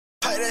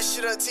Pipe that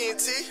shit up,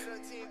 TNT.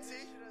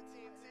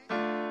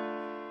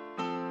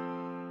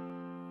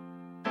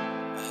 I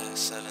had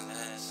 7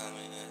 ass on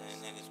me,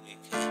 niggas be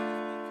king.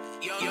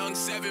 Young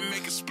 7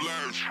 make a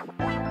splurge.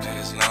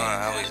 Niggas knowing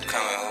how we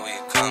coming, who we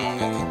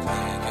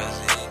coming,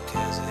 Kell-Z-E,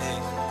 Kell-Z-E.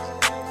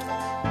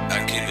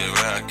 I keep it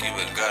real, I keep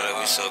it gutter,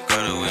 we so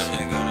gutter with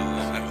me,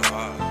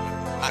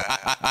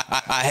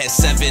 I had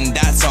 7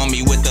 dots on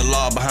me with the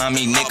law behind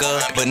me,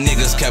 nigga. But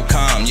niggas kept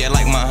calm, yeah,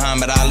 like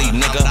Muhammad Ali,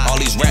 nigga. All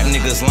these rap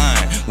niggas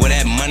lying with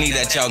that money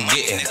that y'all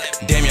getting.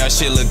 Damn, y'all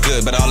shit look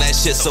good, but all that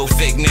shit so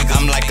fake, nigga.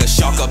 I'm like a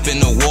shark up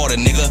in the water,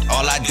 nigga.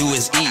 All I do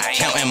is eat,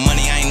 counting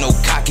money, I ain't no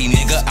cocky,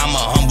 nigga. I'm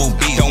a humble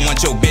beast. Don't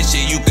want your bitch,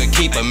 yeah, you could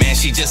keep her, man.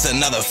 She just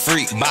another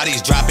freak.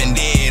 Bodies dropping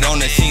dead on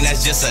the scene,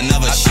 that's just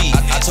another sheet.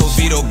 I told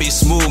Vito be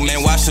smooth,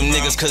 man. Watch them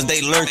niggas, cause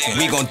they lurking.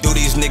 We gon' do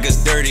these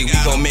niggas dirty, we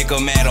gon' make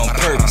them mad on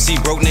purpose. See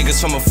broke niggas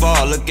from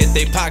afar, look at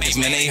they pockets,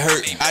 man, they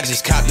hurtin'. I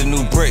just copped a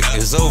new brick,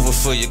 it's over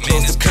for you,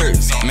 close the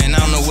curtains. Man, I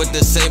don't know what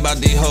to say about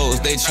these hoes,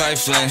 they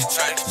trifling.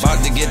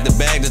 About to get the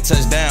bag to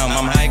touch down,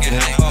 I'm hiking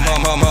it. Call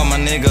my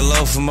nigga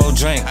low for more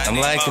drink, I'm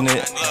liking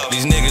it.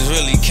 These niggas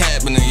really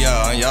capping it,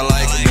 y'all, and y'all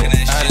liking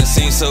it. I done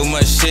seen so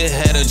much shit,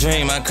 had a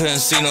dream I couldn't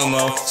see no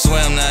more.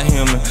 Swear I'm not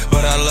human,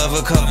 but I love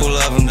a couple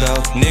of them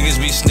though. Niggas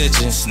be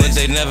snitching, but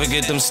they never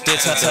get them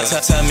stitches.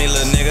 Tell me,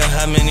 little nigga,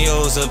 how many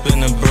O's up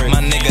in the brick?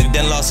 My nigga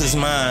done lost his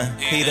mind,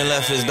 he done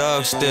left his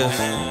dog stiff.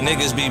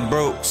 Niggas be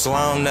broke, so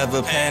I don't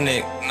never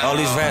panic. All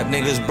these rap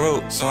niggas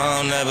broke, so I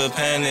don't never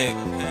panic.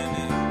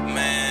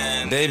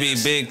 Man, they be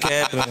big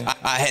capping.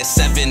 I had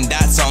 7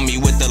 dots on me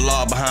with the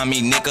law behind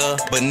me, nigga.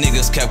 But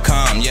niggas kept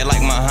calm, yeah,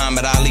 like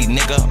Muhammad Ali,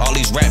 nigga. All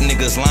these rap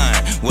niggas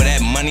lying with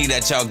that money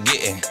that y'all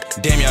getting.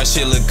 Damn, y'all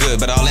shit look good,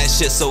 but all that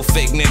shit so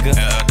fake, nigga.